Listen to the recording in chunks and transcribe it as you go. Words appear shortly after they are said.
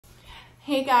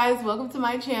Hey guys, welcome to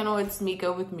my channel. It's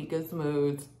Mika with Mika's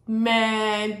Moods.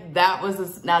 Man,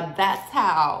 now that's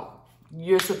how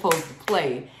you're supposed to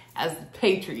play as the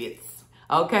Patriots,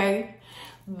 okay?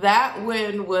 That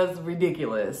win was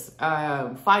ridiculous.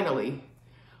 Finally,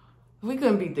 we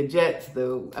couldn't beat the Jets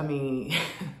though. I mean,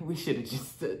 we should have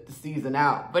just set the season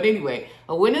out. But anyway,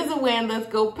 a win is a win.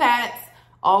 Let's go Pats.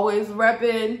 Always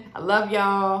repping. I love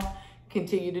y'all.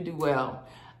 Continue to do well.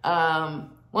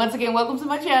 Once again, welcome to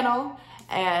my channel.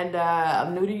 And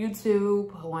I'm new to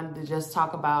YouTube. I wanted to just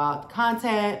talk about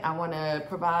content. I want to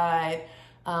provide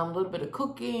a little bit of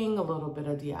cooking, a little bit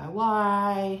of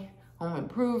DIY, home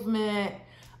improvement,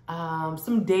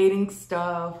 some dating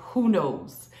stuff, who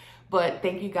knows. But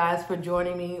thank you guys for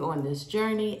joining me on this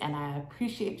journey, and I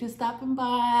appreciate you stopping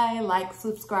by. Like,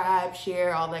 subscribe,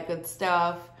 share, all that good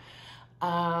stuff.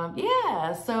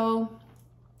 Yeah, so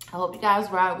I hope you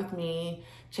guys ride with me.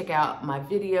 Check out my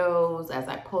videos as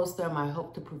I post them. I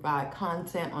hope to provide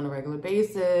content on a regular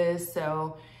basis.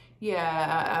 So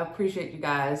yeah, I appreciate you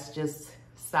guys just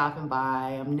stopping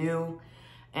by. I'm new.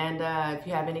 And if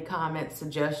you have any comments,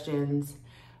 suggestions,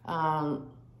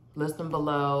 list them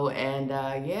below. And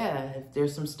yeah, if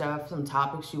there's some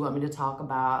topics you want me to talk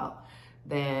about,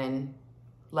 then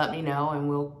let me know and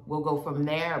we'll go from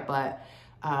there. But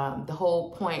the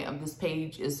whole point of this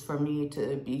page is for me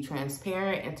to be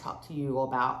transparent and talk to you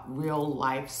about real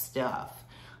life stuff,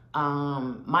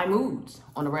 my moods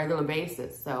on a regular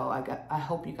basis. So I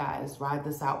hope you guys ride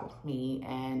this out with me,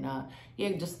 and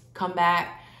yeah, just come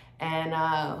back and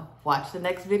watch the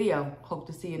next video. Hope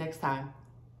to see you next time.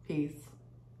 Peace.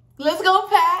 Let's go,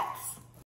 Pat.